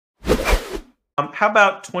How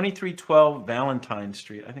about 2312 Valentine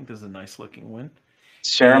Street? I think this is a nice looking one.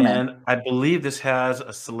 Sure, man. And I believe this has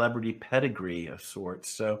a celebrity pedigree of sorts.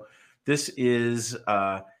 So this is,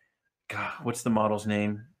 God, what's the model's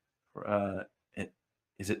name? Uh,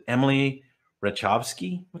 is it Emily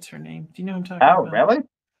Rachovsky? What's her name? Do you know who I'm talking Oh, about? really?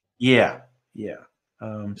 Yeah, yeah.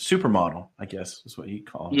 Supermodel, I guess is what you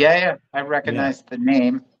call her. Yeah. I recognize the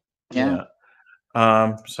name. Yeah. So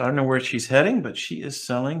I don't know where she's heading, but she is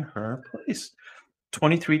selling her place.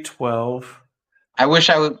 2312. I wish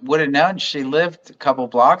I would have known she lived a couple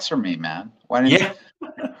blocks from me, man. Why didn't?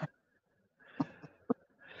 Yeah.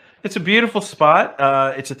 It's a beautiful spot.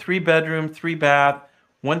 It's a 3-bedroom, 3-bath,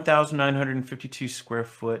 1,952 square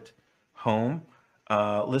foot home,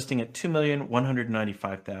 listing at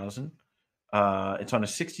 $2,195,000. It's on a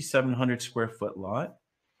 6,700 square foot lot,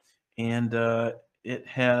 and it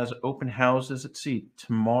has open houses. Let's see,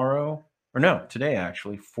 today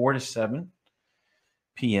actually, 4 to 7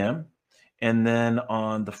 p.m. And then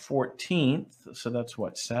on the 14th, so that's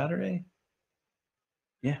what, Saturday?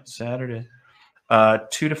 Yeah, Saturday.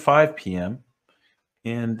 2 to 5 p.m.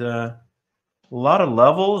 And a lot of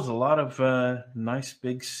levels, a lot of nice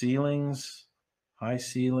big ceilings, high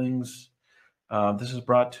ceilings. This is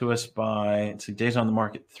brought to us by, it's Days on the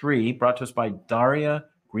Market 3, brought to us by Daria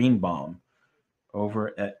Greenbaum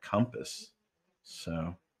over at Compass.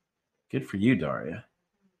 So good for you, Daria.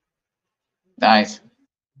 Nice.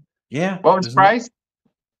 Yeah. What was the price?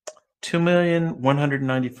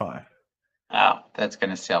 $2,195,000. Oh, that's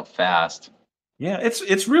going to sell fast. Yeah,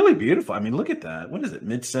 it's really beautiful. I mean, look at that. What is it?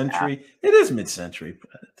 Mid-century? Yeah. It is mid-century.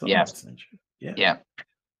 Yes. Mid-century. Yeah. Yeah.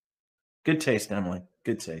 Good taste, Emily.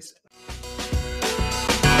 Good taste.